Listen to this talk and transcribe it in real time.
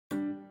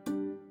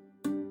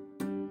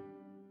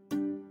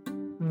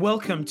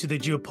Welcome to the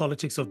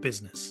Geopolitics of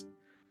Business,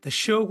 the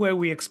show where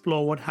we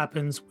explore what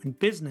happens when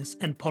business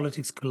and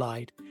politics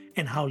collide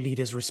and how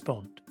leaders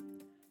respond.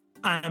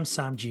 I am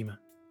Sam Jima.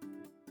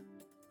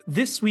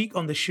 This week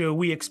on the show,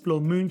 we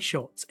explore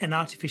moonshots and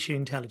artificial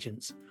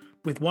intelligence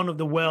with one of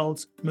the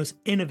world's most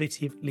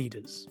innovative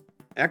leaders.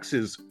 X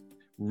is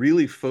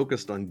really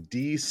focused on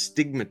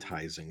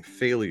destigmatizing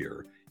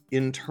failure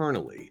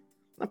internally,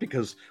 not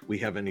because we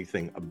have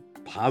anything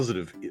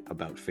positive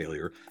about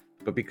failure,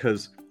 but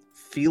because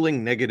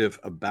feeling negative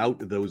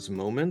about those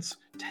moments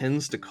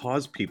tends to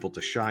cause people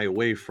to shy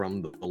away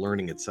from the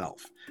learning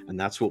itself. And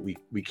that's what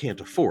we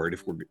can't afford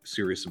if we're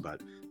serious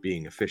about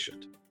being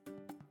efficient.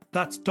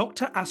 That's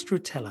Dr. Astro.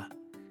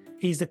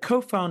 He's the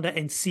co-founder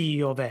and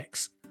CEO of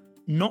X,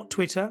 not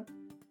Twitter,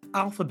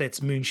 Alphabet's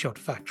Moonshot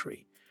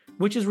Factory,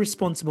 which is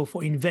responsible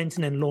for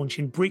inventing and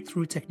launching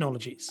breakthrough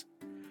technologies.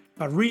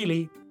 But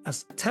really,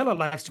 as Teller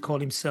likes to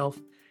call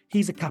himself,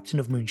 he's a captain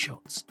of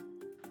moonshots.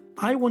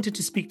 I wanted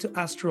to speak to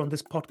Astro on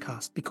this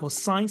podcast because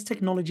science,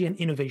 technology, and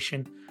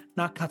innovation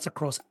now cuts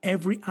across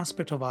every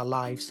aspect of our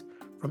lives,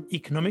 from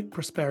economic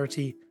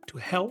prosperity to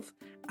health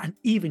and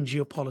even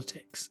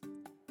geopolitics.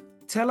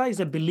 Teller is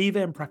a believer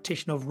and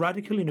practitioner of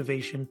radical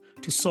innovation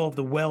to solve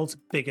the world's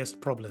biggest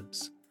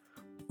problems.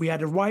 We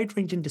had a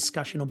wide-ranging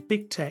discussion on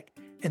big tech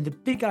and the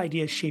big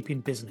ideas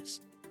shaping business.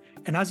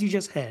 And as you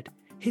just heard,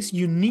 his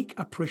unique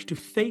approach to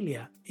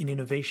failure in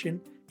innovation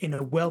in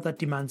a world that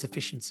demands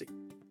efficiency.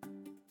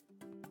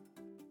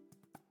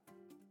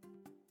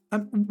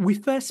 We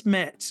first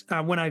met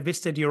when I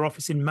visited your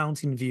office in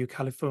Mountain View,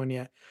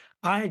 California.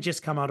 I had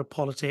just come out of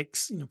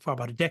politics for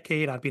about a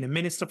decade. I'd been a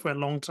minister for a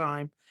long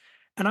time.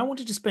 And I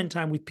wanted to spend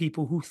time with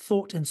people who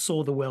thought and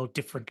saw the world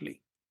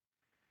differently.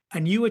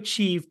 And you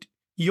achieved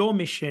your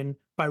mission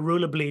by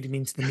rollerblading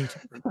into the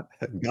meeting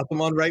room. Got them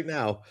on right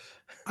now.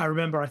 I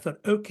remember I thought,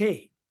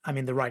 okay, I'm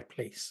in the right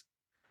place.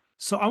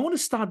 So I want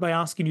to start by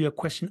asking you a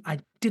question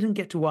I didn't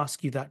get to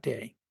ask you that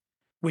day,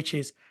 which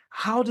is,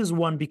 how does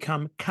one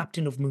become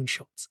captain of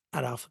moonshots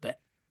at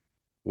Alphabet?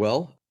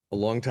 Well, a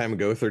long time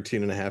ago,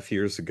 13 and a half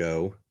years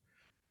ago,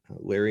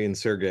 Larry and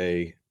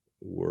Sergey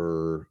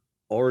were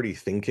already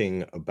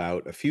thinking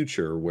about a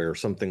future where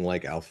something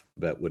like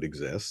Alphabet would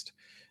exist.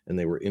 And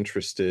they were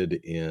interested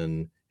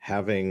in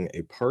having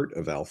a part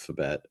of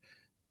Alphabet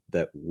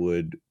that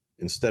would,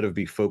 instead of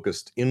be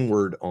focused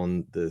inward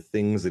on the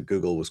things that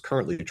Google was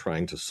currently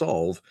trying to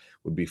solve,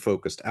 would be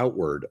focused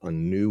outward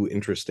on new,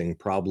 interesting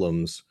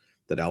problems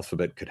that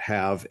Alphabet could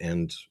have.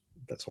 And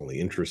that's only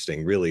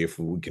interesting, really, if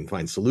we can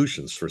find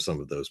solutions for some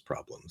of those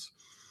problems.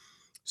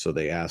 So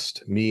they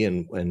asked me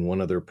and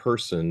one other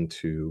person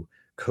to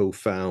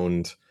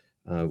co-found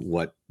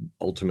what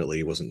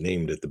ultimately wasn't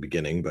named at the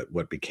beginning, but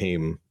what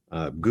became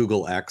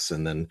Google X.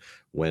 And then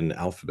when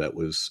Alphabet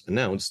was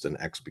announced and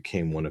X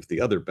became one of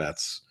the other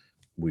bets,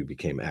 we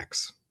became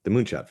X, the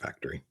Moonshot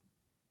Factory.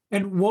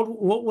 And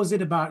what was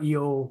it about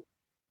your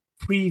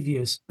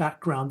previous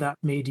background that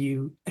made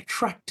you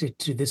attracted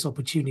to this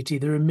opportunity?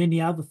 There are many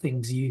other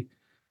things you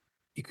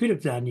could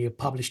have done. You're a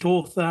published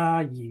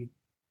author, you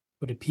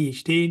got a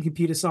PhD in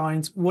computer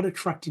science. What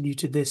attracted you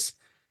to this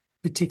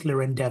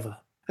particular endeavor?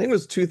 I think it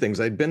was two things.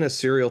 I'd been a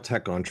serial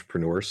tech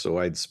entrepreneur, so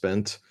I'd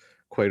spent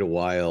quite a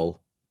while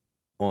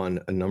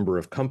on a number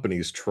of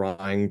companies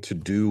trying to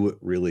do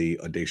really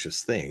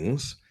audacious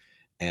things.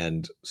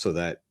 And so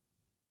that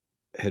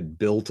had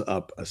built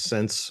up a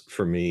sense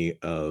for me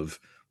of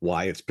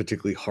why it's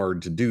particularly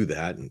hard to do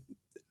that and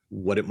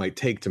what it might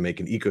take to make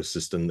an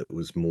ecosystem that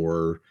was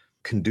more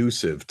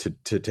conducive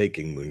to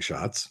taking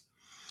moonshots.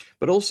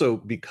 But also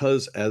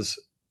because as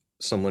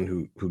someone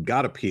who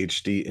got a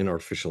PhD in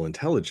artificial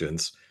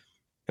intelligence,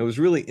 I was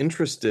really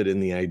interested in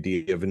the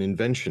idea of an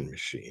invention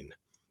machine.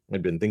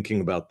 I'd been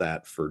thinking about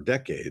that for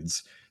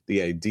decades,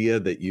 the idea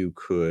that you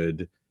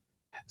could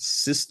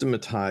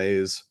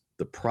systematize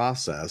the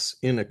process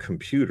in a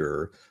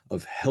computer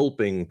of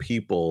helping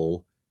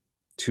people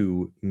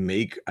to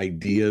make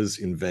ideas,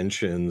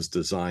 inventions,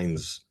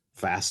 designs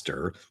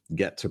faster,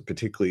 get to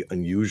particularly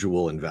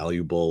unusual and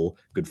valuable,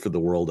 good for the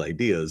world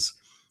ideas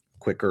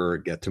quicker,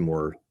 get to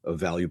more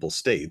valuable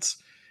states.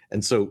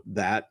 And so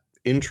that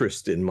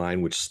interest in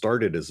mine, which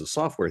started as a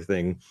software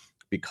thing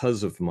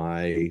because of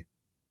my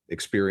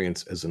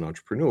experience as an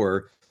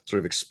entrepreneur, sort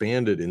of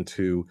expanded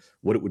into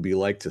what it would be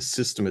like to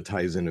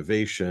systematize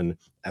innovation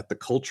at the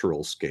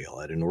cultural scale,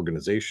 at an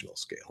organizational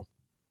scale.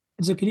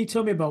 And so can you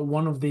tell me about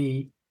one of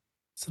the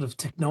sort of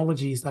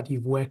technologies that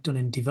you've worked on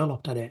and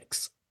developed at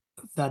X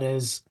that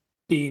has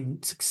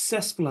been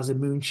successful as a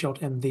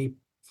moonshot and the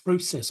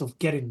process of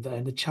getting there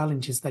and the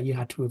challenges that you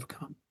had to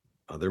overcome?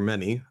 There are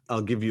many.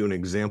 I'll give you an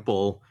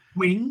example.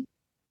 Wing?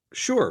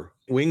 Sure.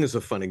 Wing is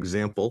a fun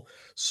example.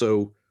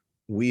 So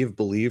we have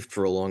believed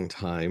for a long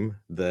time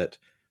that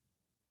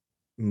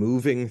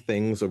moving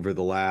things over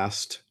the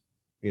last,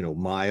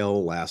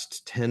 mile,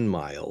 last 10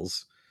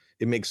 miles,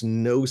 it makes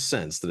no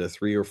sense that a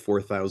 3,000 or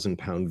 4,000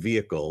 pound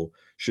vehicle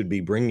should be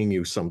bringing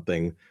you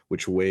something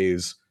which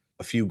weighs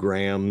a few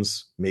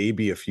grams,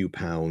 maybe a few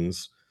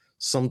pounds,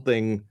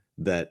 something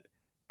that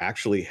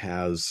actually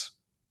has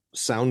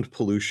sound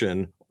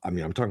pollution. I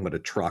mean, I'm talking about a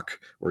truck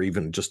or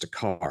even just a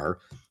car,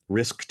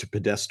 risk to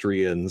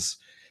pedestrians.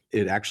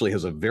 It actually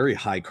has a very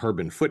high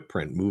carbon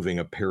footprint moving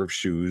a pair of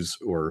shoes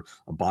or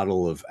a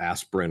bottle of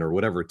aspirin or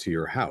whatever to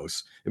your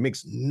house. It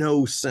makes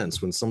no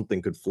sense when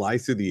something could fly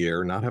through the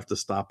air, not have to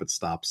stop at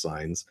stop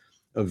signs,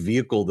 a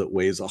vehicle that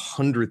weighs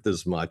 100th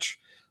as much,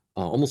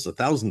 almost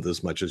 1,000th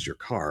as much as your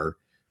car.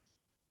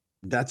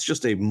 That's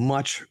just a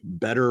much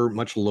better,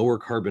 much lower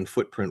carbon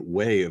footprint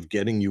way of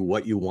getting you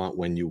what you want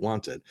when you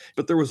want it.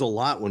 But there was a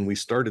lot when we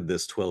started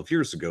this 12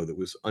 years ago that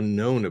was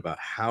unknown about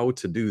how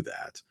to do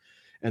that.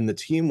 And the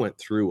team went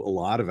through a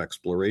lot of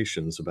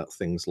explorations about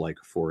things like,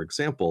 for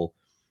example,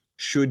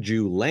 should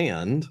you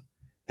land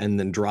and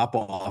then drop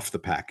off the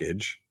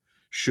package?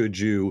 Should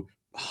you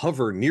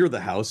hover near the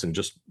house and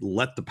just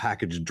let the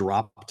package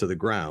drop to the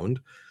ground?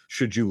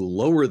 Should you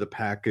lower the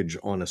package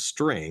on a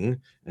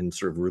string and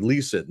sort of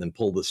release it and then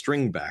pull the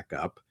string back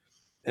up?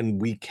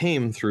 And we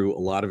came through a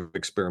lot of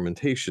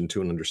experimentation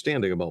to an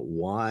understanding about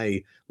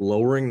why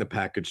lowering the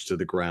package to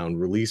the ground,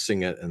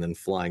 releasing it, and then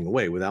flying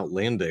away without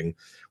landing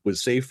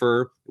was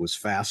safer, it was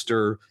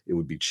faster, it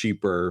would be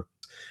cheaper.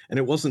 And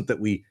it wasn't that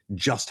we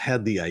just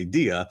had the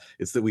idea,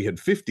 it's that we had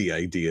 50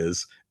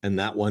 ideas. And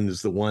that one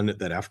is the one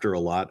that, after a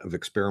lot of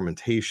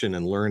experimentation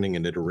and learning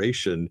and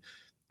iteration,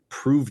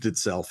 proved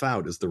itself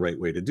out as the right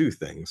way to do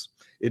things.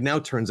 It now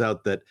turns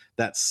out that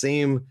that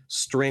same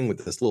string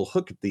with this little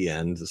hook at the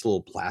end, this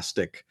little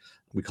plastic,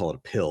 we call it a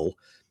pill,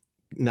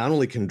 not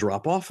only can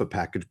drop off a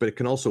package, but it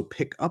can also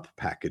pick up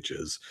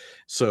packages.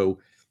 So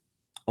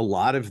a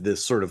lot of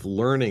this sort of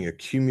learning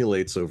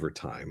accumulates over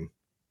time.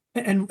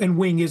 And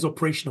Wing is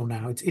operational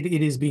now. It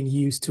is being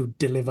used to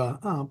deliver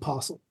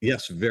parcel.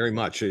 Yes, very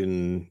much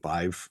in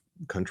 5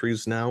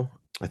 countries now.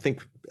 I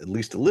think at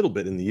least a little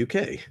bit in the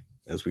UK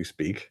as we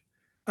speak.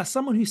 As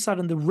someone who sat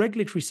on the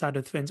regulatory side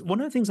of the fence,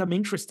 one of the things I'm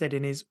interested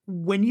in is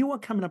when you are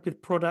coming up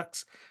with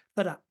products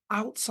that are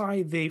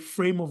outside the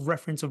frame of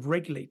reference of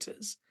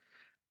regulators,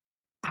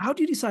 how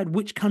do you decide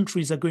which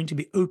countries are going to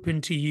be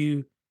open to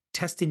you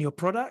testing your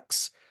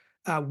products?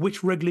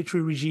 Which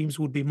regulatory regimes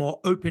would be more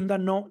open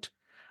than not?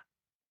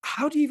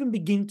 How do you even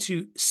begin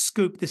to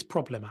scope this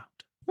problem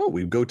out? Oh,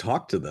 we go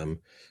talk to them.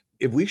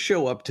 If we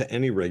show up to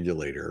any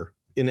regulator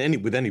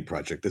with any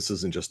project, this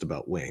isn't just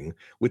about Wing,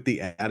 with the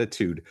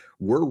attitude,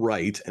 we're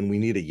right and we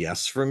need a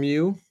yes from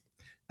you,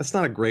 that's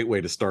not a great way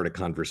to start a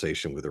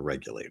conversation with a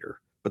regulator.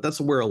 But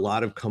that's where a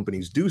lot of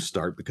companies do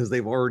start because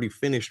they've already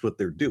finished what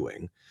they're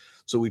doing.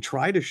 So we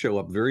try to show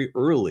up very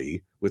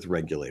early with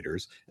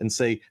regulators and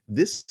say,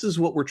 this is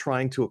what we're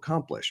trying to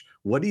accomplish.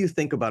 What do you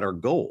think about our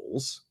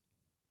goals?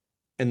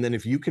 And then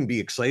if you can be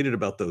excited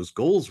about those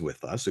goals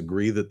with us,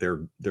 agree that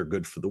they're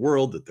good for the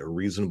world, that they're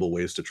reasonable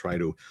ways to try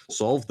to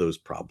solve those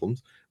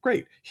problems,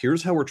 great.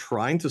 Here's how we're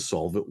trying to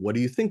solve it. What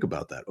do you think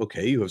about that?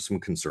 Okay, you have some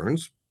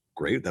concerns.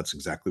 Great, that's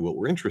exactly what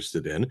we're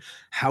interested in.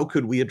 How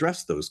could we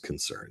address those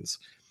concerns?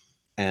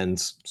 And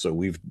so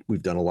we've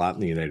done a lot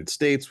in the United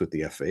States with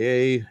the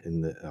FAA,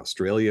 in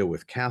Australia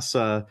with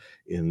CASA,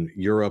 in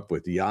Europe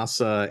with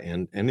EASA,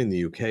 and in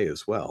the UK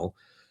as well.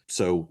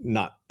 So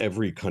not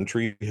every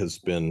country has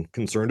been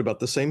concerned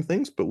about the same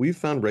things, but we've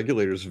found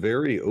regulators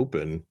very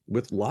open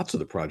with lots of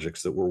the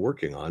projects that we're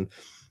working on.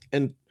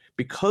 And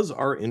because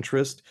our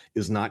interest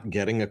is not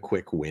getting a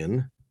quick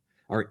win,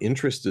 our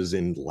interest is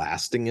in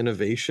lasting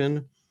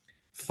innovation,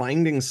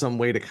 finding some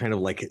way to kind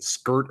of like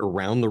skirt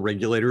around the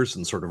regulators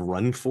and sort of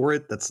run for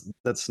it,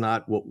 that's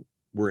not what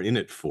we're in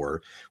it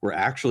for. We're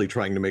actually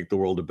trying to make the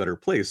world a better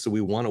place. So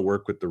we want to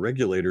work with the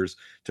regulators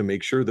to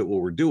make sure that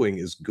what we're doing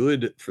is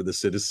good for the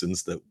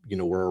citizens that,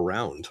 we're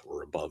around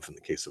or above in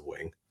the case of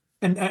Wing.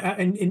 And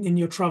in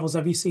your travels,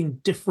 have you seen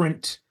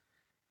different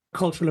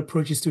cultural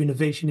approaches to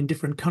innovation in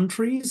different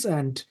countries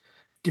and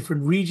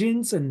different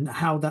regions, and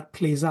how that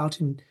plays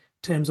out in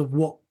terms of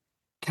what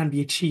can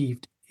be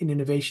achieved in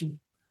innovation?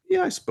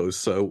 Yeah, I suppose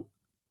so.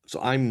 So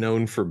I'm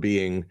known for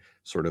being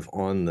sort of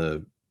on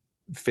the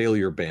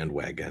failure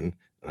bandwagon.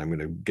 I'm going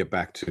to get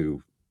back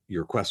to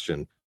your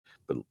question,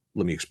 but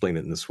let me explain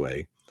it in this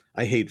way.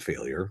 I hate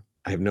failure.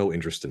 I have no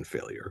interest in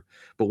failure.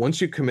 But once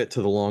you commit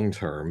to the long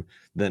term,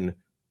 then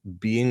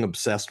being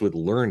obsessed with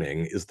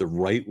learning is the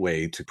right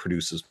way to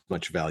produce as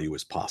much value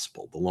as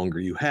possible. The longer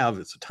you have,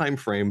 it's a time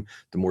frame,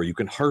 the more you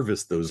can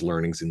harvest those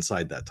learnings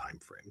inside that time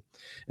frame.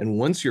 And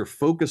once you're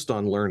focused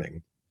on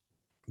learning,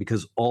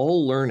 because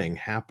all learning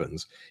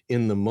happens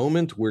in the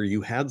moment where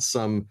you had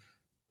some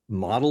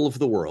model of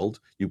the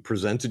world, you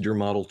presented your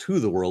model to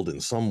the world in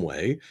some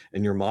way,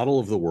 and your model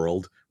of the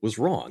world was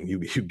wrong. You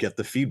get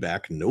the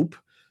feedback, nope.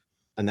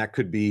 And that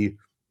could be,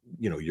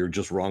 you're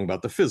just wrong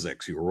about the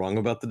physics. You were wrong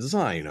about the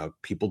design.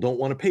 People don't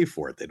want to pay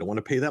for it. They don't want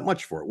to pay that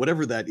much for it.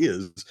 Whatever that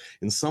is,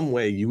 in some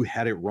way, you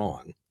had it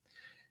wrong.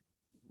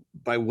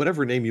 By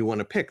whatever name you want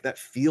to pick, that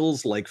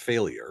feels like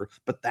failure,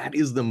 but that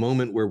is the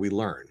moment where we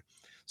learn.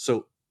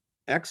 So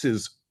X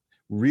is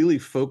really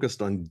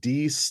focused on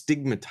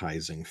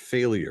destigmatizing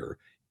failure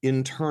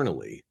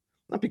internally,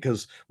 not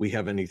because we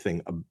have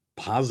anything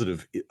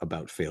positive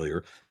about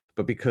failure,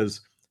 but because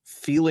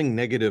feeling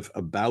negative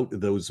about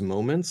those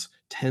moments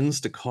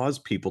tends to cause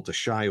people to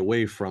shy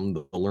away from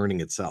the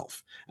learning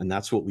itself. And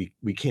that's what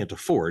we can't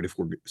afford if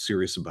we're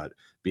serious about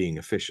being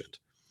efficient.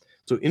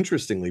 So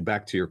interestingly,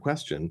 back to your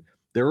question,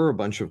 there are a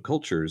bunch of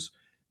cultures,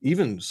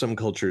 even some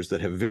cultures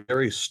that have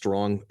very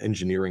strong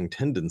engineering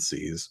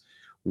tendencies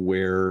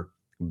where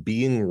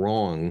being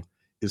wrong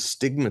is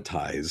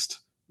stigmatized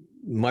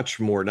much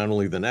more, not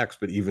only than X,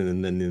 but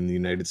even in the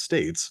United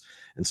States.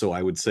 And so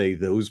I would say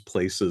those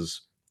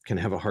places can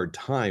have a hard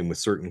time with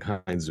certain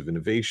kinds of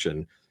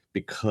innovation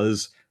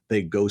because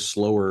they go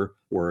slower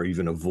or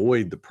even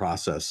avoid the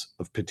process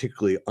of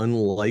particularly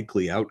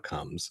unlikely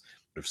outcomes.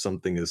 If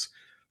something is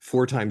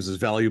 4 times as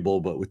valuable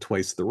but with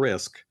twice the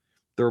risk,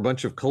 there are a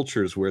bunch of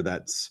cultures where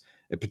that's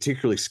a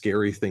particularly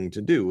scary thing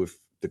to do if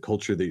the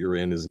culture that you're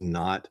in is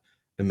not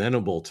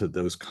amenable to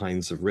those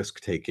kinds of risk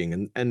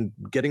taking and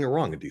getting it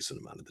wrong a decent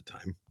amount of the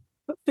time.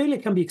 But failure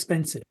can be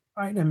expensive,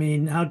 right? I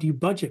mean, how do you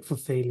budget for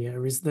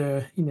failure? Is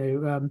there,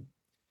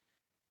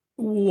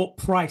 what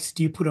price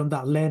do you put on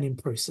that learning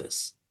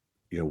process?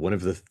 One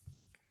of the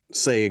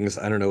sayings,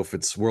 I don't know if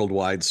it's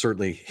worldwide,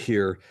 certainly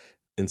here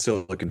in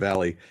Silicon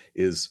Valley,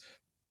 is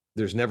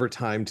there's never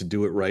time to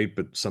do it right,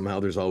 but somehow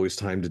there's always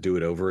time to do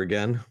it over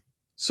again.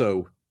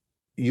 So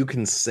you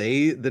can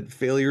say that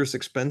failure is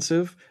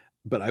expensive,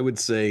 but I would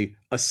say,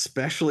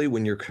 especially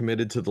when you're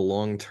committed to the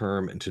long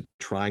term and to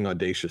trying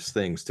audacious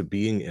things, to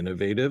being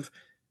innovative,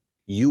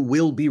 you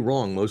will be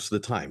wrong most of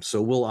the time.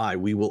 So will I.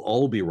 We will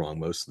all be wrong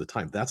most of the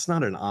time. That's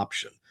not an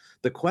option.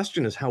 The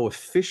question is how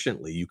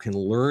efficiently you can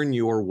learn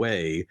your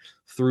way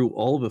through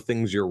all the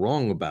things you're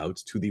wrong about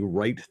to the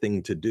right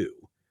thing to do.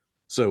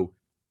 So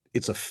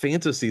it's a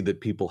fantasy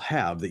that people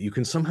have that you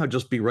can somehow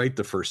just be right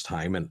the first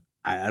time. And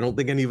I don't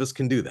think any of us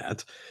can do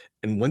that.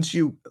 And once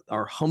you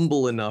are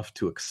humble enough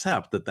to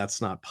accept that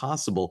that's not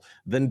possible,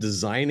 then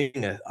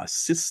designing a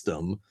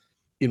system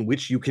in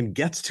which you can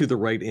get to the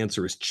right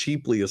answer as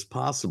cheaply as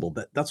possible,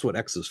 that's what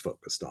X is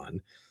focused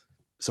on.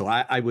 So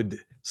I would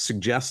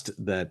suggest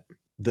that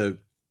the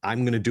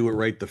I'm going to do it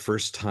right the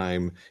first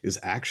time is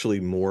actually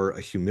more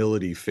a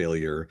humility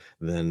failure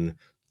than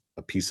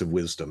a piece of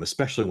wisdom,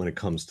 especially when it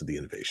comes to the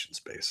innovation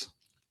space.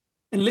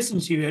 And listen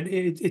to you,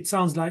 it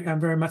sounds like I'm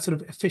very much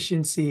sort of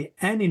efficiency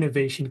and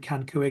innovation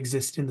can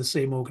coexist in the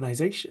same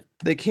organization.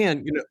 They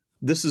can,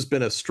 this has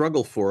been a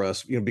struggle for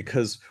us,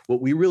 because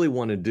what we really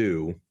want to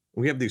do,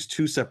 we have these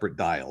two separate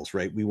dials,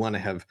 right? We want to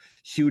have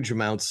huge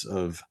amounts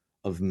of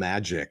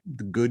magic,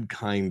 the good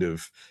kind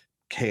of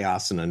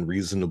chaos and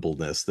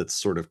unreasonableness that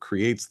sort of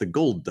creates the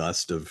gold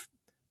dust of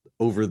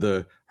over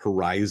the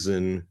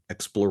horizon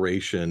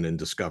exploration and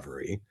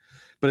discovery.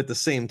 But at the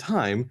same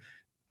time,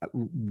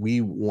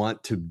 we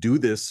want to do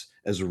this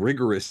as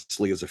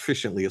rigorously, as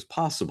efficiently as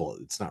possible.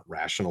 It's not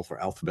rational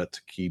for Alphabet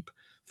to keep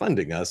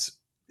funding us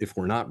if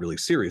we're not really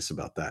serious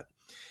about that.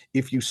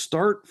 If you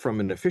start from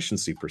an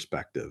efficiency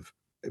perspective,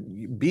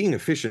 being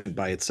efficient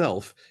by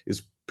itself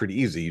is pretty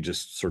easy. You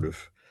just sort of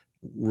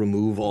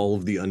remove all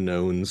of the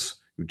unknowns.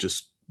 You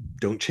just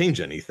don't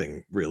change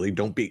anything, really.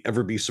 Don't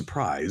ever be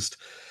surprised.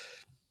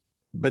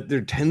 But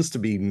there tends to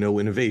be no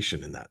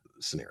innovation in that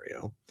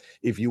scenario.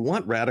 If you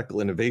want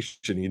radical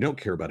innovation, you don't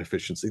care about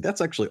efficiency,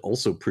 that's actually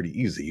also pretty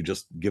easy. You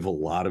just give a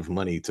lot of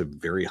money to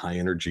very high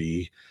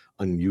energy,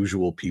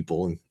 unusual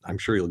people, and I'm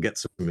sure you'll get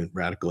some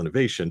radical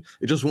innovation.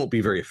 It just won't be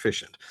very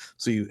efficient.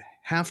 So you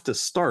have to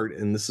start,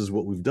 and this is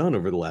what we've done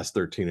over the last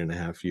 13 and a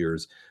half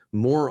years,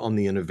 more on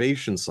the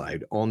innovation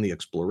side, on the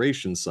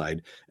exploration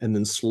side, and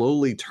then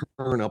slowly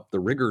turn up the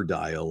rigor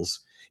dials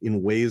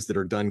in ways that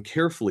are done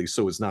carefully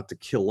so as not to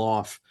kill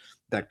off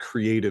that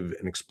creative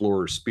and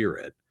explorer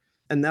spirit.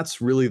 And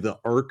that's really the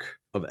arc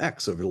of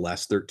X over the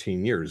last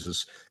 13 years,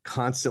 is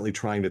constantly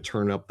trying to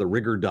turn up the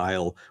rigor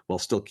dial while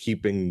still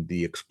keeping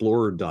the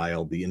explorer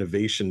dial, the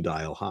innovation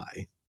dial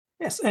high.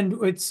 Yes, and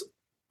it's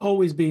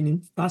always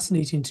been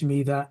fascinating to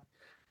me that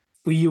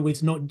for you,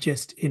 it's not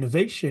just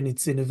innovation,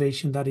 it's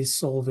innovation that is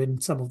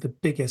solving some of the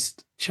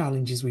biggest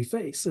challenges we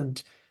face.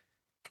 And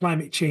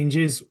climate change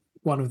is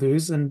one of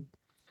those. And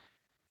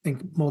I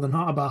think more than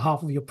about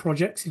half of your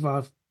projects, if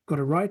I've got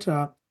it right,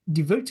 are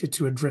devoted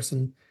to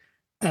addressing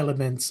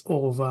elements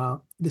of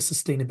the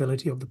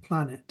sustainability of the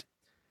planet.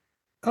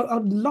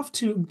 I'd love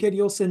to get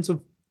your sense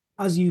of,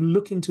 as you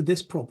look into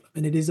this problem,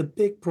 and it is a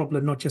big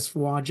problem, not just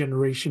for our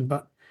generation,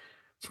 but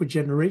for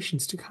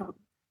generations to come.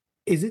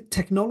 Is it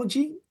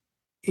technology?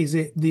 Is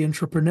it the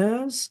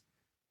entrepreneurs?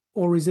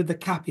 Or is it the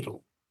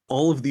capital?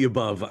 All of the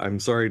above, I'm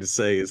sorry to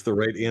say, is the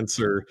right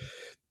answer.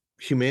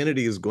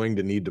 Humanity is going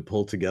to need to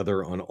pull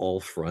together on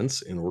all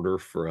fronts in order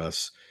for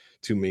us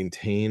to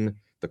maintain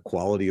the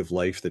quality of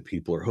life that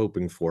people are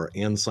hoping for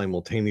and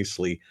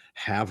simultaneously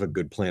have a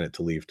good planet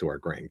to leave to our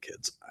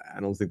grandkids.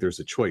 I don't think there's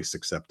a choice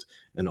except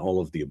an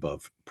all of the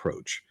above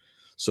approach.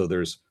 So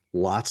there's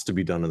lots to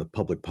be done on the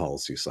public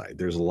policy side.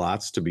 There's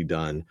lots to be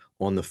done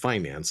on the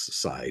finance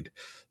side.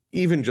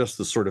 Even just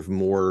the sort of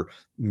more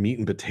meat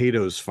and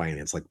potatoes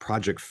finance, like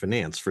project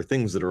finance for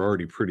things that are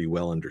already pretty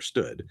well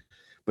understood.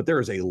 But there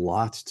is a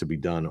lot to be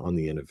done on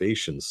the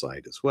innovation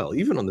side as well,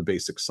 even on the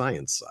basic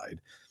science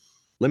side.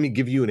 Let me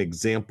give you an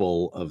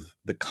example of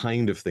the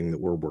kind of thing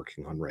that we're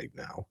working on right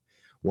now.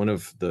 One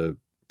of the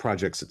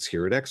projects that's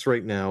here at X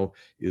right now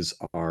is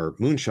our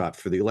Moonshot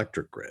for the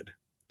electric grid.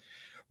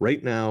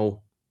 Right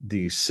now,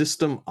 the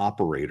system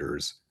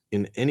operators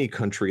in any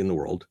country in the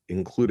world,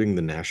 including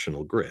the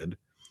national grid,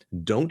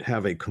 don't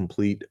have a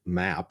complete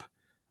map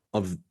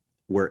of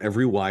where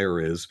every wire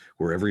is,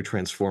 where every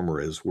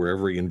transformer is, where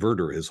every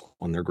inverter is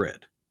on their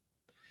grid.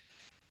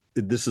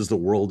 This is the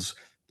world's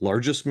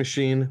largest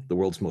machine, the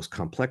world's most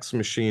complex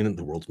machine,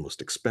 the world's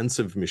most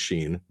expensive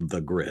machine,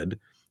 the grid.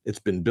 It's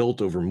been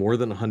built over more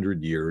than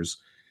 100 years.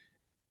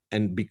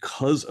 And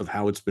because of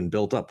how it's been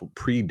built up,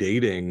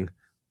 predating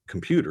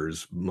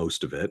computers,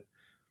 most of it,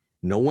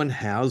 no one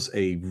has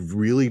a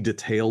really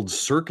detailed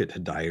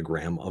circuit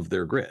diagram of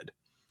their grid.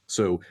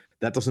 So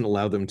that doesn't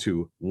allow them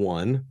to,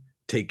 one,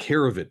 take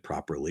care of it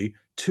properly,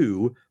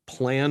 two,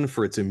 plan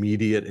for its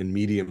immediate and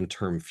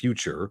medium-term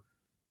future,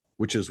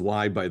 which is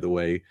why, by the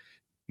way,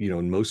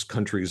 in most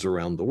countries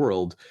around the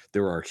world,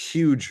 there are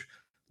huge,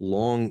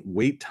 long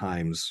wait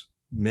times,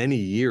 many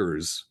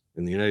years.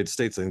 In the United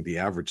States, I think the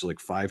average like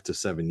 5 to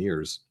 7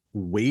 years,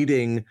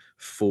 waiting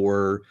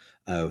for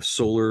a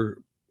solar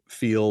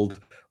field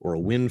or a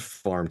wind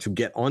farm to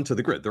get onto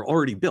the grid. They're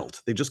already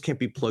built. They just can't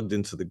be plugged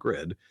into the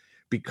grid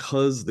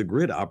because the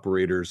grid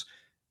operators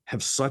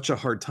have such a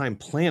hard time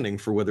planning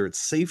for whether it's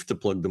safe to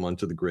plug them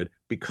onto the grid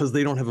because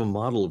they don't have a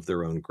model of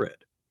their own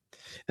grid.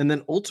 And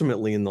then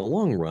ultimately, in the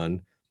long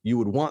run, you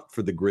would want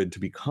for the grid to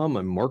become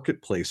a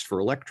marketplace for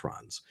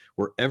electrons,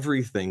 where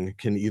everything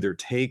can either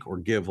take or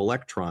give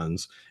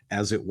electrons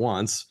as it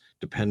wants,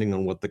 depending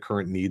on what the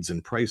current needs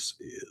and price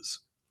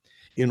is.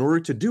 In order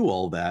to do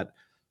all that,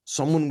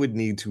 someone would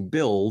need to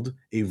build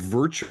a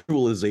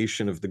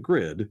virtualization of the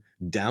grid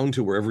down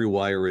to where every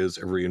wire is,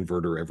 every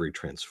inverter, every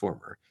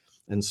transformer.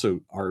 And so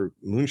our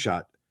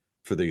Moonshot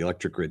for the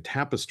electric grid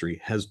tapestry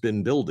has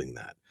been building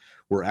that.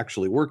 We're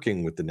actually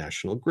working with the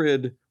national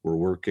grid. We're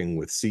working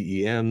with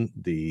CEN,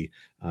 the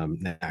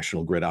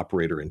national grid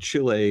operator in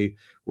Chile.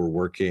 We're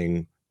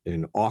working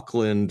in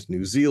Auckland,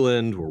 New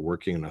Zealand. We're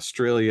working in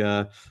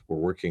Australia. We're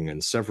working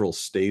in several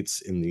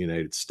states in the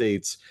United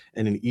States.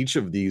 And in each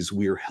of these,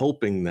 we are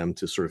helping them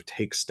to sort of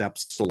take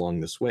steps along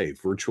this way,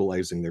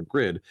 virtualizing their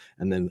grid,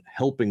 and then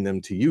helping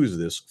them to use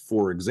this.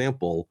 For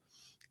example,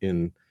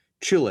 in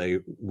Chile,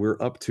 we're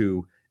up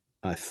to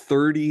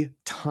 30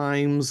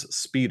 times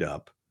speed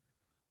up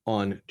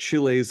on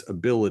Chile's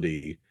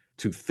ability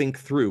to think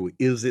through,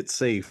 is it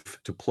safe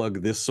to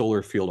plug this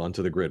solar field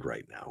onto the grid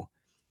right now,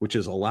 which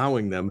is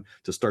allowing them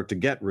to start to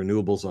get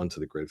renewables onto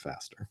the grid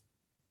faster.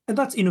 And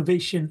that's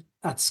innovation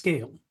at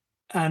scale.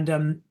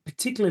 And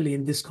particularly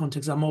in this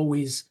context, I'm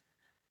always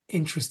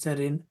interested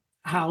in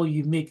how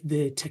you make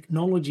the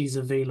technologies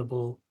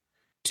available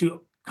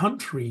to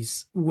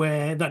countries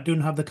that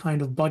don't have the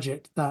kind of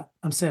budget that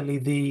certainly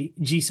the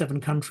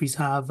G7 countries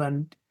have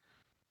and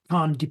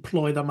can't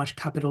deploy that much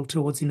capital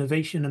towards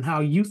innovation, and how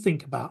you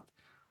think about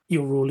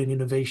your role in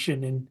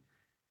innovation and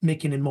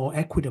making it more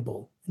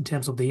equitable in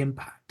terms of the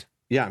impact.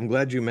 Yeah, I'm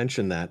glad you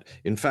mentioned that.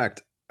 In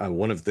fact,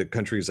 one of the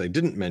countries I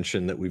didn't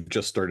mention that we've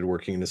just started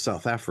working in is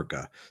South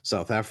Africa.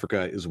 South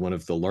Africa is one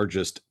of the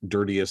largest,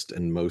 dirtiest,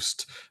 and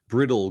most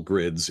brittle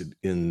grids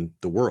in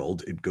the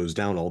world. It goes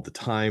down all the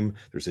time.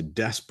 There's a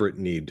desperate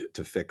need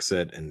to fix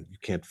it, and you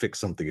can't fix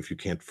something if you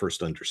can't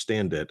first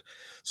understand it.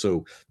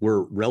 So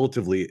we're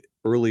relatively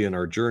early in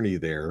our journey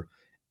there,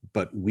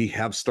 but we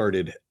have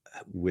started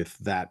with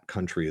that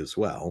country as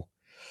well.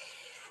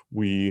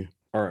 We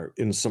are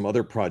in some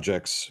other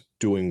projects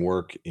doing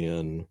work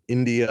in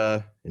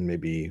India and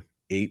maybe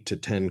 8 to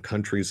 10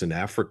 countries in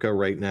Africa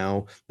right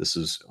now. This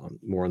is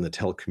more on the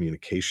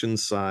telecommunications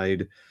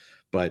side,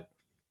 but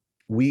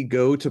we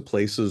go to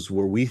places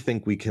where we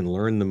think we can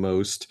learn the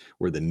most,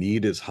 where the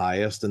need is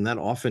highest, and that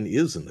often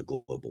is in the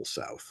global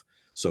south.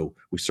 So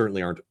we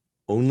certainly aren't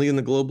only in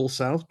the global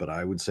south, but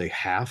I would say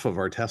half of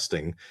our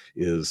testing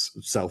is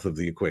south of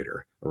the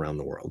equator around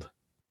the world.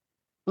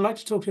 I'd like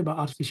to talk to you about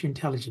artificial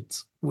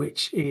intelligence,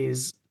 which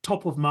is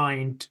top of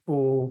mind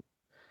for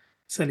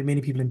certainly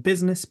many people in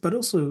business, but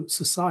also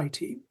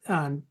society,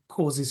 and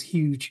causes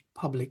huge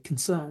public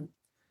concern.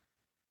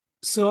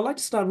 So I'd like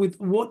to start with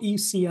what you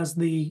see as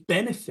the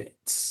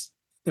benefits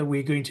that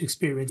we're going to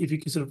experience, if you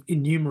could sort of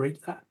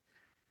enumerate that.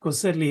 Because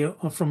certainly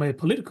from a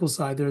political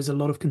side, there is a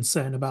lot of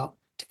concern about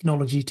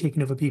technology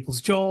taking over people's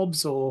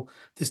jobs, or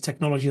this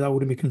technology that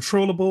wouldn't be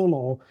controllable,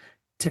 or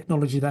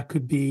technology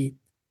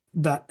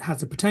that has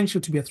the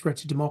potential to be a threat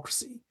to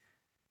democracy.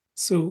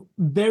 So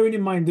bearing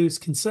in mind those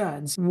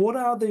concerns, what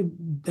are the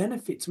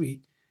benefits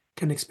we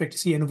can expect to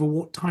see and over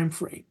what time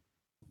frame?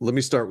 Let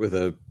me start with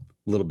a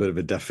little bit of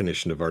a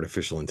definition of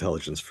artificial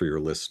intelligence for your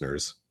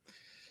listeners.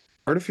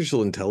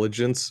 Artificial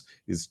intelligence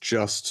is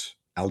just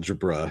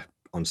algebra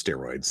on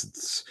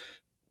steroids.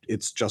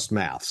 It's just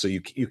math. So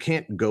you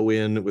can't go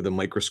in with a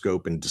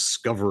microscope and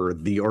discover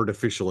the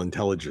artificial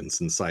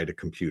intelligence inside a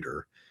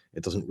computer.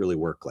 It doesn't really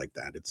work like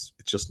that. It's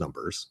just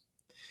numbers.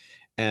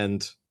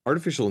 And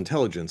artificial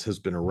intelligence has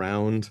been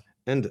around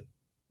and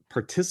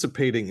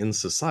participating in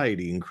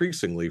society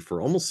increasingly for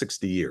almost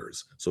 60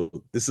 years. So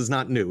this is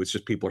not new. It's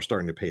just people are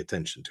starting to pay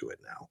attention to it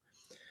now.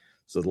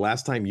 So the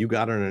last time you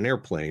got on an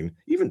airplane,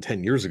 even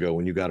 10 years ago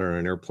when you got on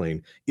an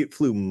airplane, it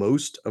flew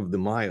most of the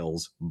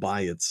miles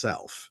by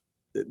itself,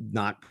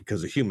 not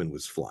because a human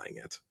was flying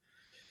it.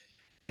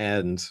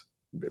 And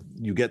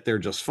you get there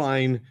just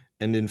fine.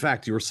 And in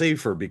fact, you're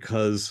safer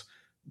because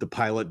the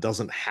pilot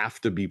doesn't have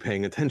to be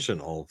paying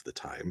attention all of the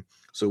time.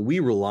 So we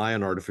rely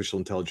on artificial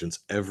intelligence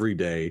every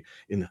day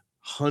in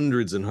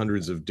hundreds and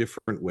hundreds of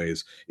different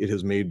ways. It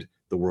has made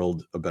the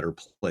world a better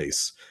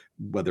place,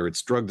 whether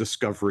it's drug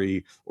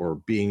discovery or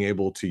being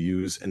able to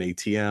use an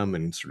ATM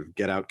and sort of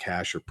get out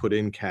cash or put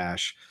in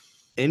cash,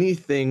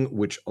 anything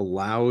which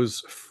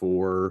allows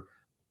for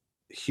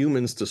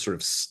humans to sort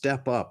of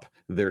step up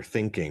their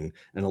thinking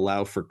and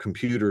allow for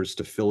computers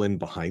to fill in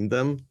behind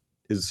them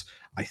is,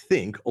 I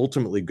think,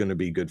 ultimately going to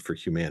be good for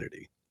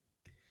humanity.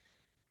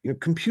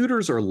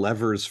 Computers are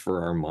levers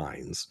for our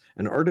minds,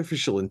 and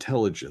artificial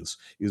intelligence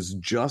is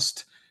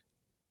just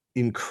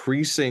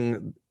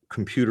increasing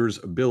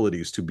computers'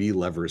 abilities to be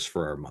levers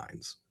for our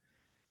minds.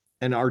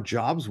 And our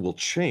jobs will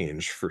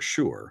change for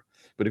sure.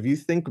 But if you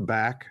think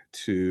back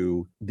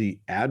to the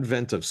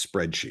advent of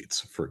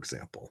spreadsheets, for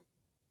example,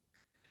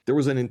 there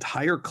was an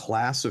entire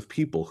class of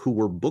people who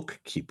were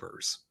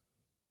bookkeepers.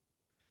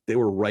 They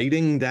were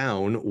writing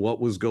down what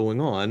was going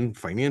on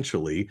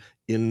financially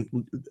in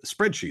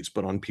spreadsheets,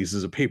 but on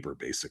pieces of paper,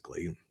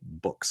 basically,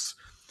 books.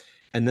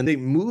 And then they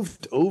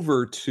moved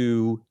over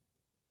to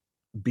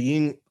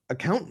being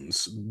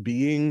accountants,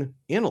 being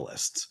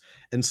analysts.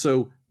 And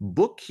so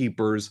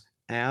bookkeepers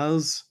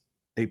as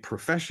a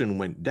profession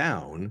went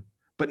down,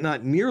 but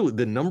not nearly.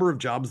 The number of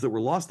jobs that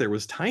were lost there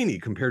was tiny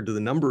compared to the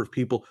number of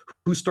people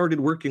who started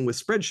working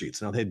with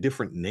spreadsheets. Now, they had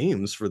different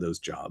names for those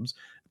jobs,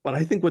 but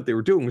I think what they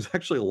were doing was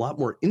actually a lot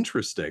more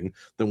interesting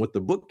than what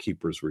the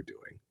bookkeepers were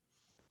doing.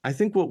 I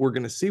think what we're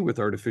going to see with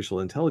artificial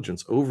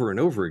intelligence over and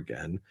over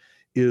again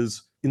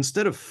is,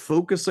 instead of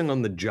focusing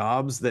on the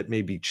jobs that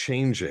may be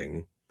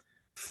changing,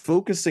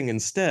 focusing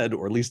instead,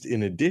 or at least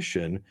in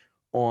addition,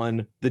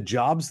 on the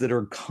jobs that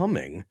are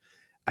coming.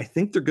 I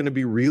think they're going to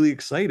be really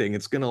exciting.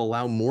 It's going to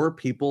allow more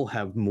people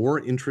have more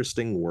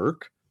interesting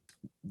work.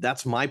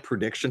 That's my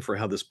prediction for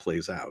how this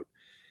plays out.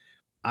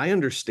 I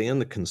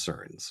understand the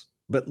concerns,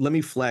 but let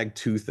me flag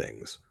two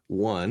things.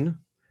 One,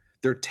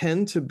 there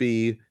tend to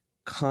be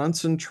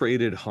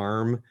concentrated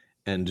harm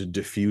and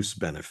diffuse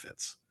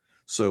benefits.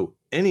 So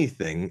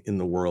anything in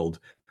the world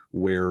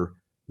where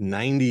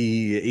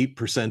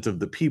 98% of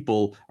the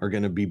people are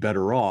going to be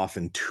better off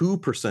and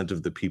 2%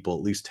 of the people,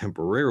 at least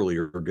temporarily,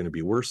 are going to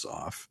be worse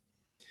off,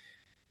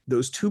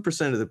 those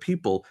 2% of the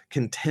people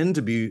can tend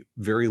to be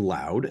very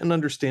loud, and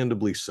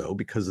understandably so,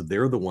 because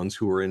they're the ones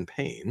who are in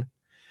pain.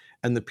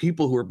 And the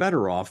people who are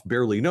better off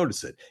barely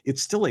notice it.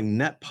 It's still a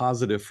net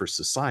positive for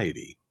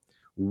society.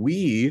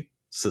 We,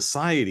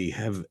 society,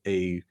 have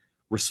a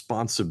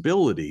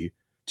responsibility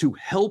to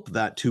help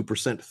that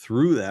 2%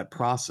 through that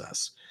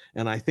process.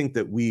 And I think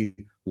that we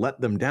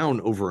let them down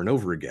over and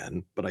over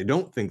again, but I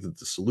don't think that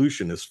the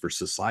solution is for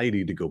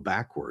society to go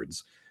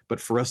backwards, but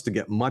for us to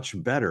get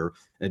much better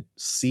at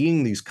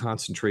seeing these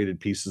concentrated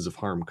pieces of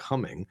harm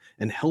coming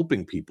and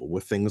helping people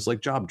with things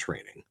like job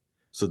training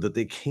so that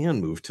they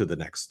can move to the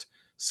next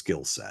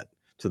skill set,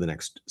 to the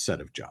next set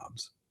of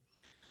jobs.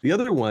 The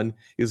other one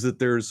is that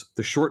there's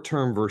the short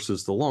term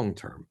versus the long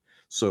term.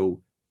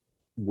 So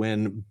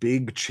when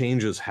big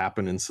changes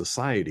happen in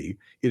society,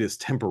 it is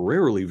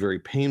temporarily very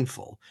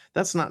painful.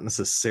 That's not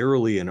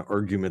necessarily an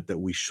argument that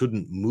we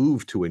shouldn't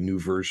move to a new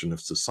version of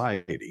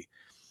society.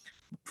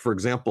 For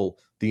example,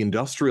 the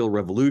Industrial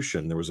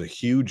Revolution, there was a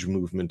huge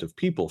movement of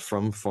people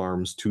from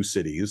farms to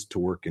cities to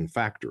work in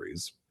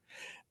factories.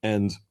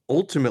 And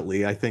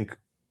ultimately, I think,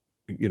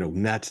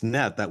 net,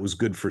 that was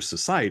good for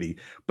society,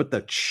 but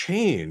the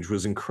change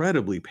was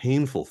incredibly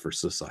painful for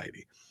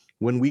society.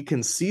 When we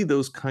can see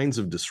those kinds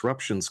of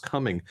disruptions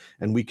coming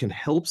and we can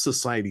help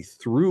society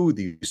through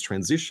these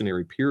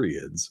transitionary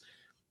periods,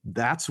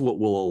 that's what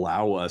will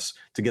allow us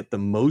to get the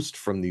most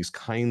from these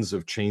kinds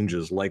of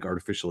changes like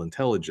artificial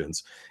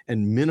intelligence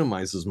and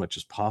minimize as much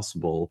as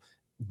possible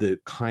the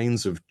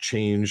kinds of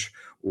change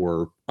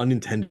or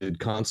unintended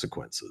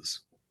consequences.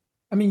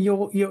 I mean,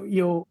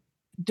 your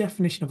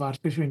definition of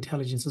artificial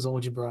intelligence as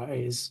algebra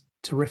is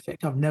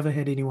terrific. I've never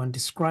heard anyone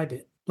describe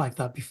it like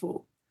that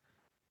before.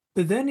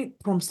 But then it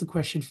prompts the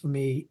question for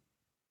me,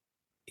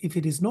 if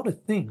it is not a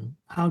thing,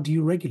 how do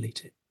you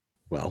regulate it?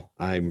 Well,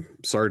 I'm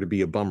sorry to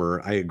be a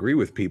bummer. I agree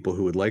with people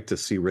who would like to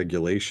see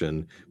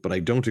regulation, but I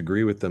don't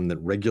agree with them that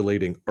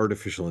regulating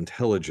artificial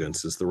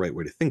intelligence is the right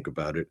way to think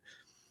about it.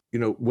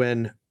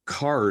 When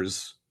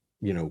cars,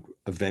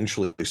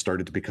 eventually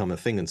started to become a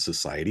thing in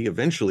society,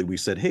 eventually we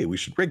said, hey, we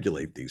should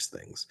regulate these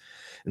things.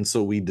 And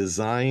so we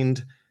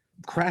designed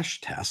crash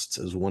tests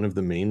as one of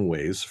the main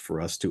ways for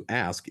us to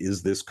ask,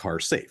 is this car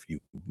safe? You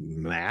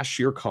mash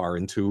your car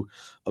into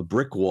a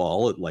brick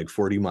wall at like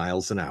 40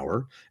 miles an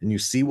hour, and you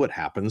see what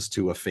happens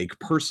to a fake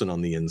person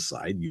on the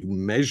inside. You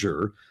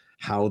measure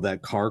how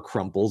that car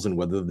crumples and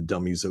whether the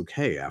dummy's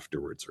okay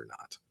afterwards or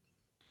not.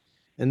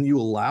 And you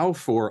allow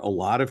for a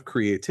lot of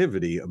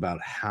creativity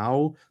about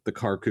how the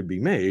car could be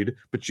made,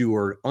 but you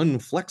are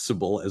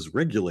unflexible as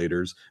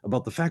regulators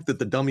about the fact that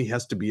the dummy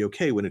has to be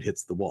okay when it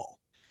hits the wall.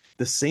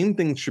 The same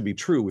thing should be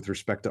true with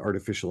respect to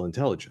artificial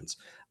intelligence.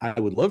 I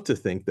would love to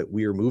think that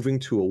we are moving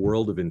to a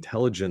world of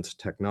intelligent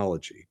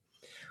technology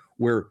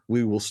where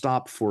we will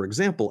stop, for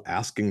example,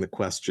 asking the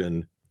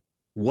question,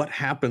 what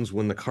happens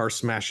when the car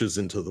smashes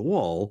into the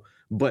wall,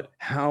 but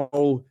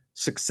how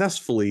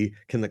successfully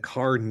can the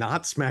car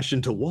not smash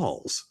into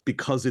walls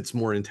because it's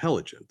more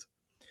intelligent?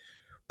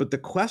 But the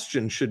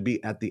question should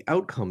be at the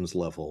outcomes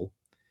level,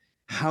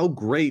 how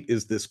great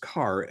is this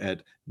car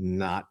at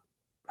not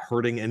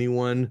hurting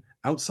anyone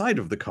outside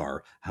of the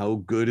car? How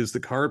good is the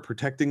car at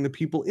protecting the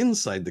people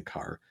inside the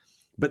car?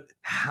 But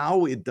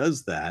how it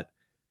does that,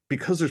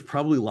 because there's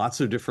probably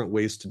lots of different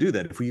ways to do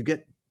that. If you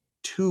get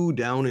too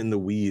down in the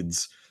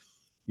weeds,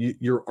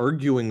 you're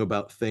arguing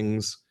about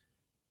things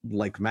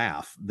like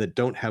math that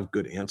don't have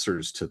good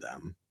answers to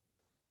them.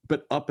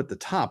 But up at the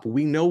top,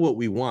 we know what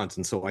we want.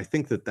 And so I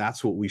think that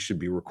that's what we should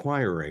be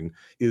requiring,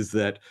 is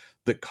that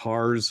the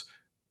cars,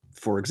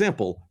 for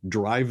example,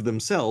 drive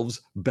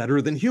themselves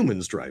better than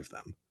humans drive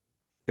them.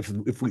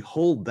 If we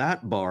hold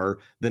that bar,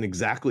 then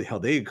exactly how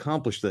they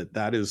accomplish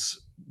that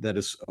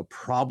is a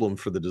problem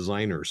for the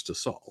designers to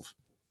solve.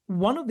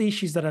 One of the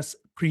issues that has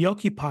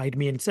preoccupied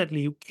me and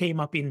certainly came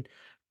up in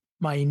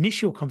my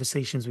initial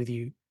conversations with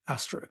you,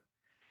 Astro,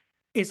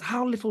 is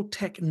how little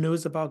tech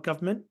knows about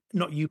government,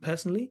 not you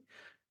personally,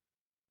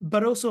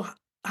 but also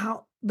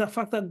how the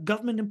fact that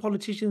government and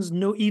politicians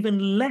know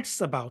even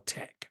less about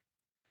tech.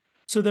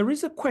 So there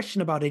is a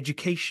question about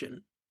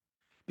education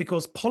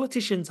because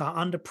politicians are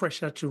under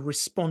pressure to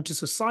respond to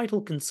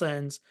societal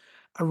concerns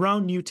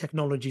around new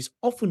technologies,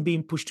 often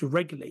being pushed to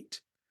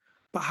regulate.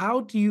 But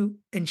how do you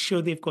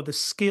ensure they've got the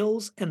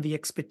skills and the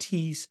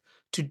expertise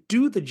to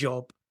do the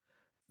job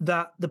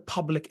that the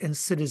public and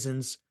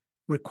citizens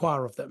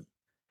require of them?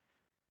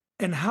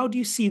 And how do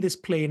you see this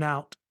playing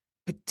out,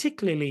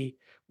 particularly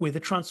with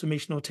a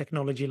transformational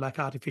technology like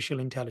artificial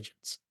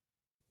intelligence?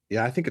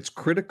 Yeah, I think it's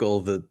critical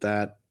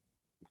that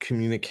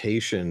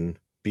communication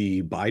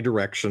be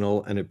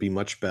bidirectional and it be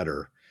much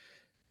better.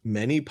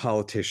 Many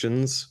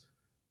politicians,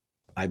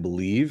 I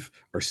believe,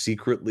 are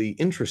secretly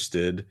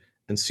interested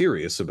and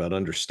serious about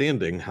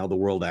understanding how the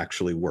world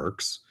actually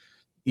works,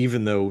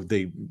 even though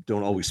they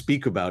don't always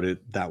speak about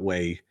it that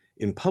way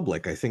in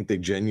public. I think they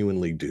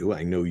genuinely do.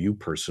 I know you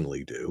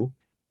personally do.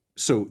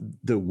 So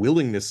the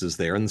willingness is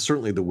there, and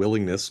certainly the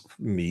willingness,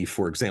 me,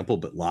 for example,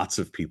 but lots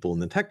of people in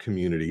the tech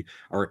community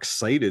are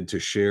excited to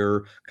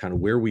share kind of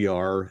where we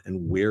are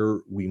and where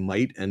we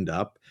might end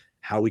up,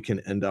 how we can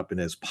end up in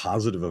as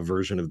positive a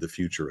version of the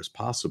future as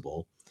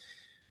possible.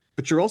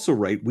 But you're also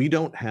right. We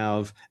don't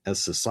have,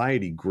 as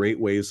society, great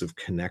ways of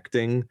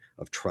connecting,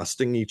 of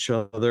trusting each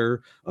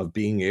other, of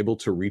being able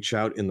to reach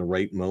out in the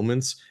right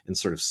moments and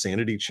sort of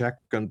sanity check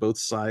on both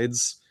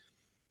sides.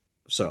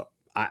 So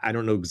I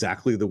don't know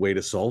exactly the way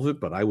to solve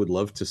it, but I would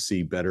love to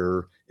see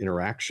better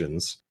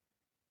interactions.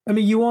 I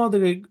mean, you are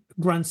the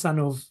grandson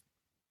of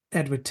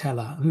Edward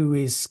Teller, who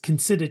is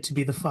considered to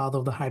be the father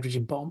of the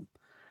hydrogen bomb.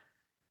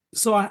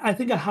 So I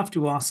think I have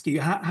to ask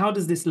you, how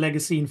does this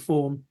legacy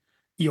inform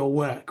your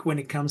work when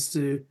it comes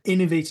to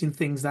innovating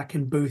things that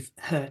can both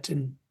hurt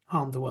and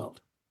harm the world?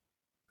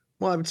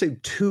 Well, I would say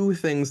two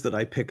things that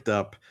I picked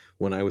up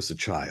when I was a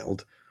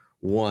child.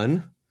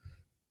 One,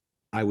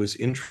 I was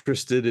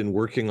interested in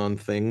working on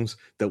things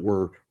that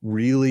were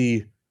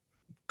really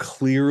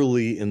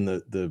clearly in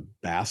the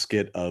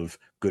basket of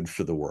good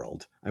for the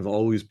world. I've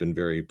always been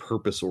very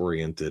purpose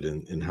oriented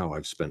in how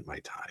I've spent my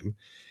time.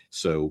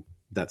 So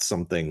that's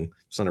something,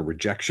 it's not a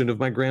rejection of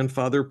my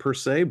grandfather per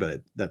se,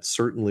 but that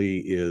certainly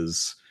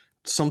is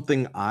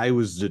something I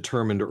was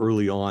determined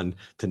early on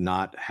to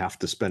not have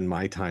to spend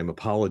my time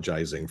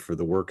apologizing for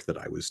the work that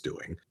I was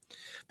doing.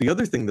 The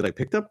other thing that I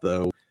picked up,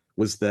 though,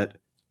 was that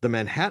the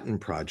Manhattan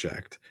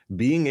Project,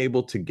 being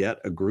able to get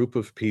a group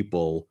of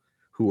people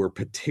who are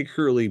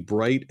particularly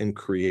bright and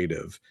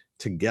creative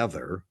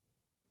together,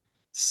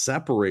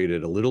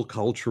 separated a little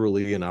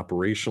culturally and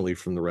operationally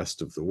from the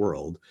rest of the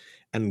world,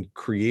 and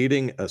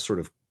creating a sort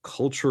of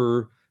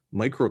culture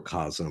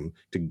microcosm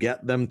to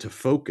get them to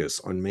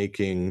focus on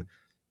making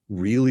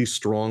really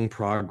strong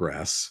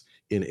progress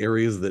in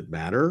areas that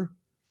matter.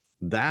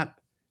 That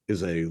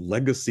is a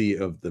legacy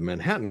of the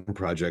Manhattan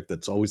Project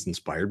that's always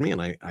inspired me.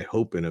 And I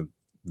hope in a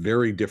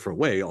very different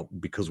way,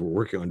 because we're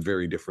working on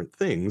very different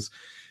things,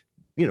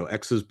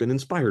 X has been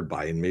inspired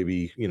by and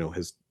maybe,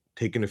 has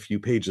taken a few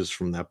pages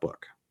from that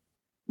book.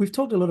 We've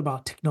talked a lot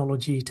about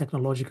technology,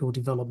 technological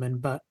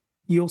development, but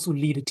you also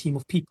lead a team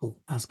of people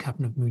as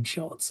captain of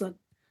Moonshots. And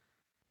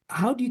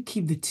how do you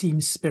keep the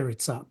team's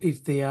spirits up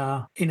if they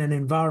are in an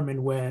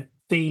environment where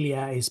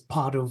failure is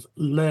part of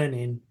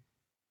learning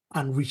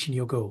and reaching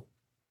your goal?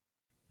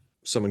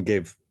 Someone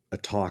gave a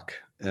talk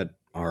at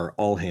our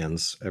all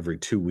hands every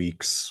 2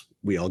 weeks.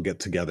 We all get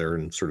together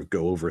and sort of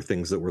go over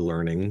things that we're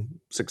learning,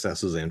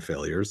 successes and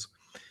failures.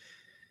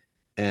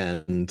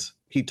 And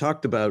he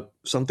talked about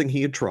something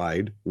he had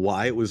tried,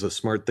 why it was a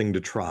smart thing to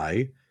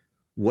try,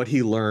 what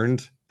he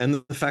learned,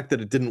 and the fact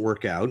that it didn't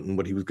work out and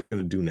what he was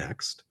going to do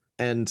next.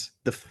 And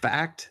the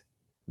fact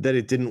that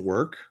it didn't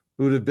work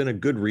would have been a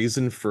good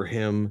reason for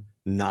him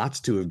not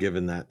to have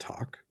given that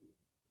talk.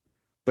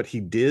 But he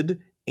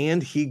did,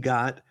 and he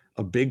got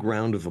a big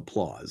round of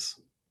applause.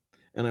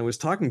 And I was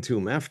talking to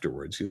him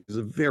afterwards. He was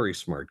a very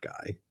smart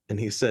guy. And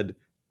he said,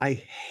 I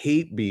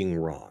hate being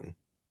wrong.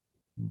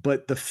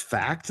 But the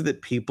fact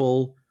that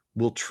people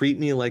will treat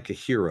me like a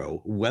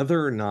hero,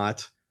 whether or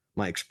not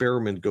my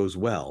experiment goes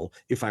well,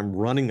 if I'm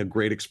running a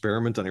great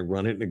experiment and I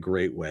run it in a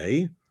great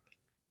way,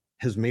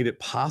 has made it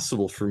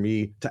possible for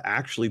me to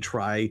actually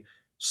try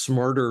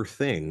smarter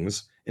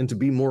things and to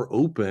be more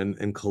open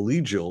and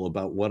collegial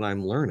about what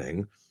I'm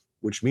learning,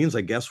 which means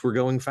I guess we're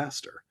going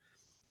faster.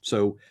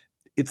 So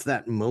it's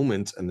that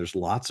moment, and there's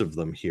lots of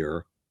them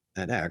here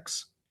at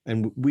X,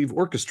 and we've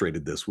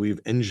orchestrated this, we've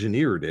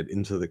engineered it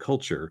into the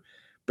culture,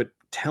 but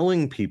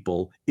telling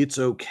people it's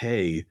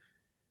okay,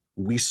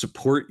 we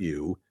support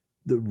you.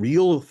 The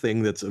real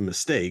thing that's a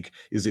mistake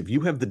is if you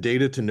have the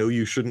data to know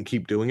you shouldn't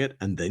keep doing it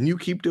and then you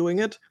keep doing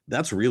it,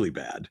 that's really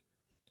bad.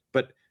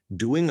 But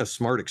doing a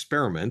smart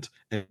experiment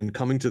and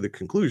coming to the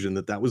conclusion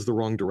that that was the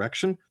wrong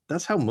direction,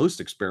 that's how most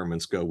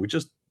experiments go. We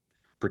just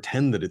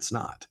pretend that it's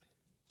not.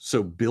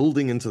 So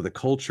building into the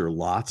culture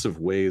lots of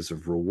ways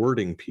of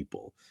rewarding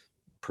people,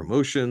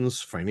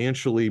 promotions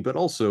financially, but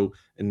also,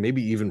 and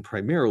maybe even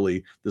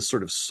primarily, this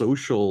sort of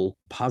social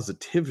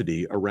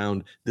positivity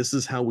around this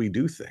is how we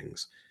do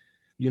things.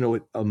 A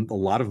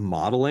lot of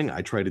modeling,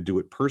 I try to do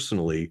it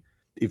personally.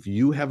 If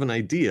you have an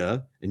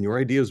idea and your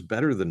idea is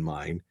better than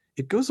mine,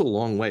 it goes a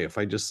long way if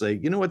I just say,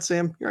 you know what,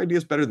 Sam, your idea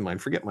is better than mine.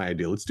 Forget my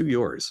idea. Let's do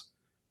yours.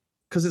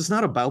 Because it's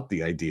not about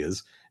the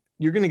ideas.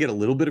 You're going to get a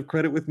little bit of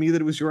credit with me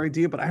that it was your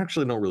idea, but I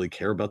actually don't really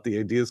care about the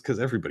ideas because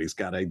everybody's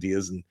got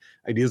ideas and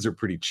ideas are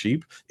pretty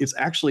cheap. It's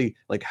actually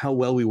like how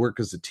well we work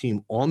as a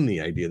team on the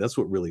idea. That's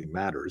what really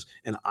matters.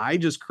 And I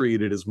just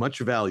created as much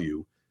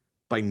value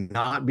by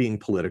not being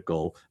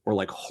political or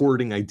like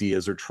hoarding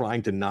ideas or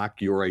trying to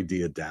knock your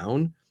idea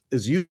down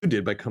as you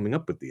did by coming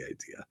up with the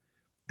idea.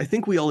 I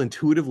think we all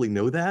intuitively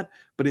know that,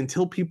 but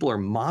until people are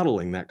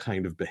modeling that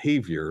kind of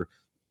behavior,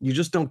 you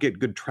just don't get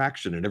good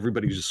traction and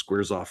everybody just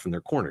squares off in their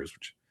corners,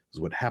 which is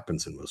what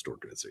happens in most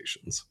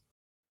organizations.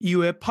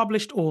 You are a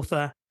published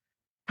author,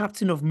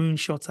 captain of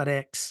Moonshots at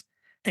X,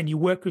 and you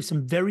work with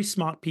some very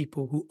smart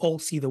people who all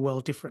see the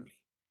world differently.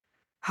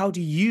 How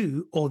do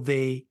you or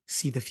they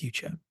see the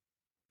future?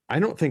 I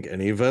don't think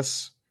any of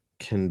us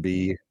can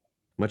be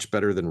much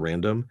better than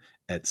random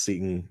at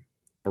seeing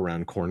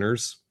around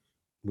corners.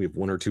 We have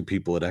one or two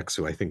people at X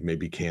who I think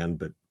maybe can,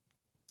 but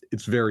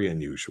it's very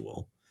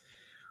unusual.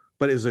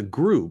 But as a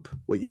group,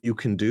 what you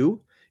can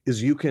do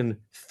is you can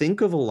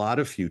think of a lot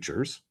of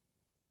futures.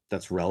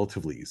 That's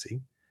relatively easy.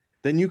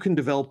 Then you can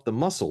develop the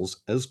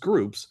muscles as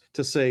groups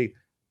to say,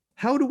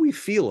 how do we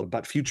feel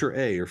about future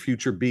A or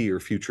future B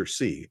or future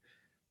C?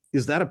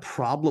 Is that a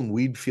problem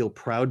we'd feel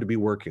proud to be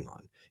working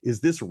on? Is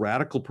this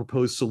radical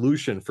proposed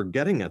solution for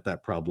getting at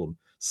that problem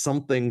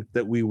something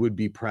that we would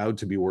be proud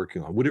to be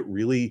working on? Would it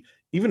really,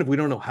 even if we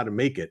don't know how to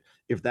make it,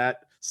 if that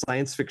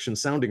science fiction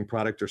sounding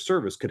product or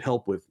service could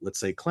help with, let's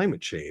say,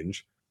 climate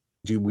change,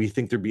 do we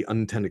think there'd be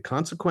unintended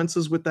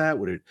consequences with that?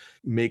 Would it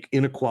make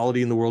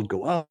inequality in the world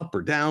go up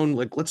or down?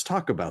 Like, let's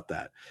talk about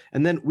that.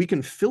 And then we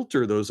can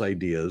filter those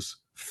ideas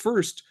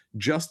first,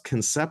 just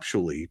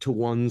conceptually, to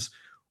ones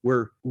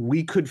where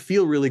we could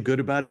feel really good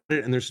about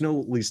it and there's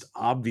no least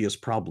obvious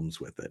problems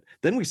with it.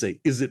 Then we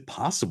say, is it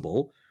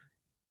possible?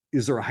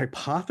 Is there a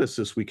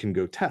hypothesis we can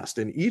go test?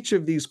 And each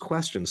of these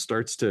questions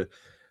starts to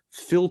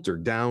filter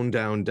down,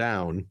 down,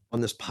 down on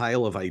this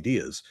pile of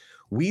ideas.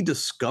 We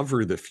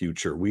discover the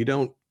future. We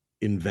don't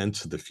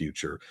invent the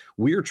future.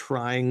 We're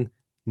trying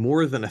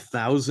more than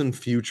 1,000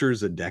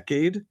 futures a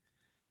decade.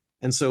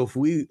 And so if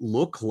we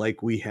look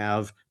like we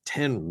have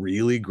 10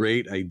 really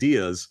great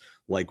ideas,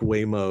 like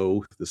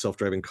Waymo, the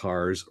self-driving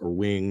cars, or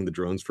Wing, the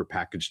drones for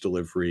package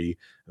delivery,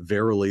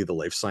 Verily, the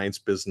life science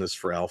business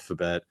for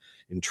Alphabet,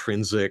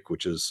 Intrinsic,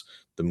 which is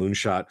the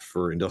moonshot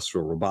for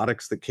industrial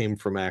robotics that came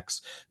from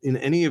X. In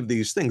any of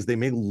these things, they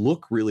may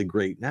look really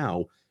great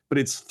now, but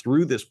it's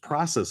through this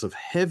process of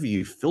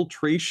heavy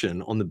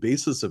filtration on the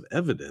basis of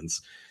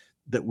evidence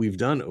that we've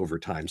done over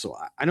time. So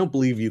I don't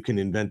believe you can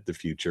invent the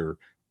future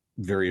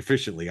very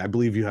efficiently. I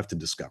believe you have to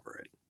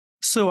discover it.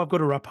 So I've got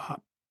to wrap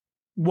up.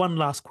 One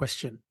last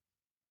question.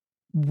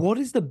 What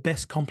is the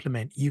best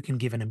compliment you can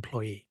give an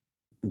employee?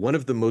 One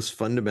of the most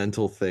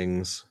fundamental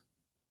things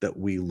that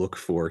we look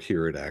for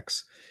here at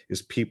X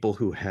is people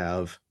who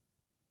have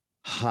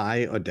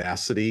high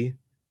audacity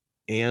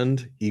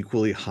and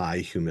equally high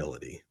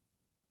humility.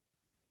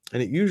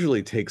 And it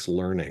usually takes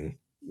learning.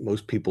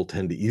 Most people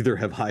tend to either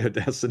have high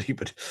audacity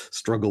but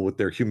struggle with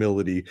their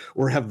humility,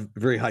 or have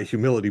very high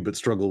humility but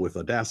struggle with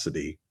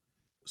audacity.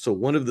 So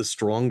one of the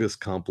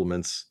strongest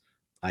compliments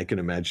I can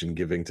imagine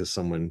giving to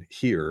someone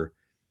here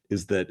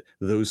is that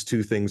those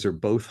two things are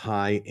both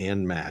high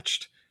and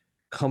matched,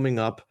 coming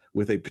up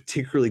with a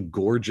particularly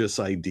gorgeous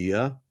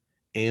idea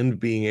and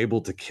being able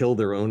to kill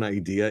their own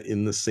idea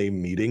in the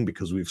same meeting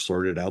because we've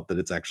sorted out that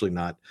it's actually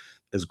not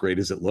as great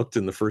as it looked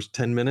in the first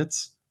 10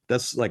 minutes.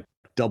 That's like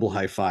double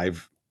high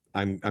five.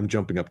 I'm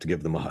jumping up to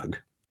give them a hug.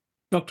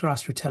 Dr.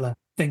 Astro Teller,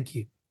 thank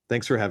you.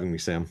 Thanks for having me,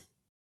 Sam.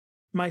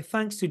 My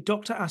thanks to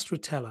Dr. Astro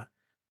Teller,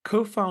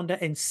 co-founder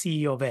and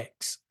CEO of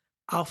X,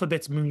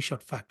 Alphabet's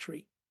Moonshot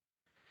Factory.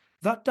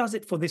 That does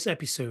it for this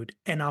episode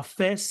and our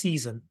first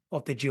season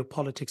of the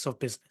Geopolitics of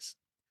Business.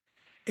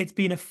 It's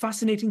been a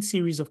fascinating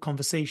series of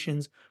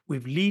conversations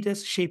with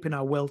leaders shaping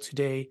our world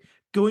today,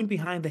 going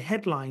behind the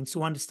headlines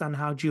to understand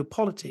how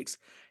geopolitics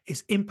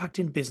is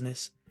impacting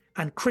business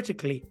and,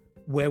 critically,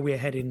 where we're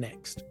heading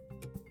next.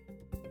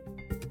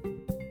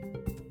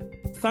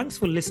 Thanks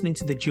for listening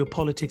to the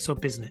Geopolitics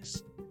of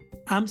Business.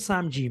 I'm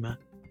Sam Jima,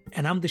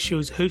 and I'm the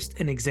show's host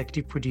and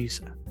executive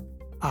producer.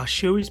 Our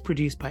show is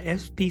produced by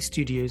FP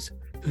Studios,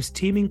 whose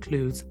team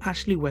includes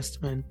Ashley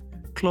Westerman,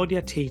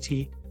 Claudia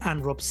Tatey,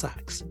 and Rob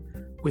Sachs,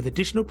 with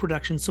additional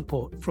production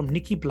support from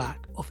Nikki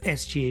Black of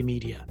SGA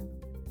Media.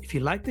 If you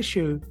like the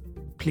show,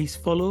 please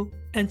follow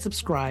and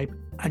subscribe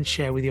and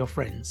share with your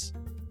friends.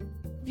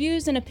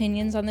 Views and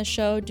opinions on the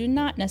show do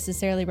not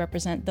necessarily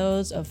represent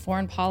those of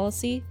Foreign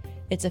Policy,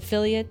 its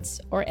affiliates,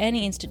 or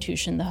any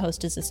institution the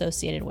host is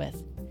associated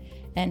with.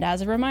 And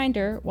as a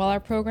reminder, while our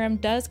program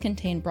does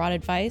contain broad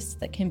advice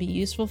that can be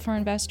useful for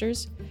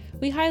investors,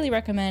 we highly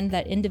recommend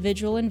that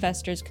individual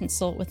investors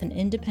consult with an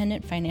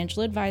independent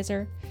financial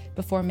advisor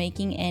before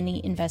making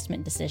any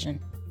investment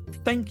decision.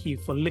 Thank you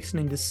for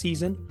listening this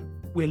season.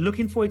 We're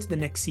looking forward to the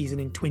next season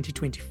in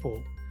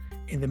 2024.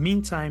 In the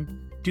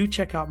meantime, do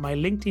check out my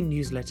LinkedIn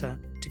newsletter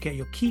to get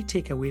your key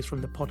takeaways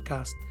from the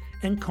podcast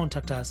and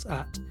contact us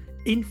at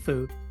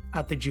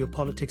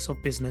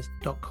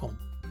info@thegeopoliticsofbusiness.com.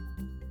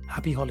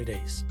 Happy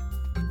holidays.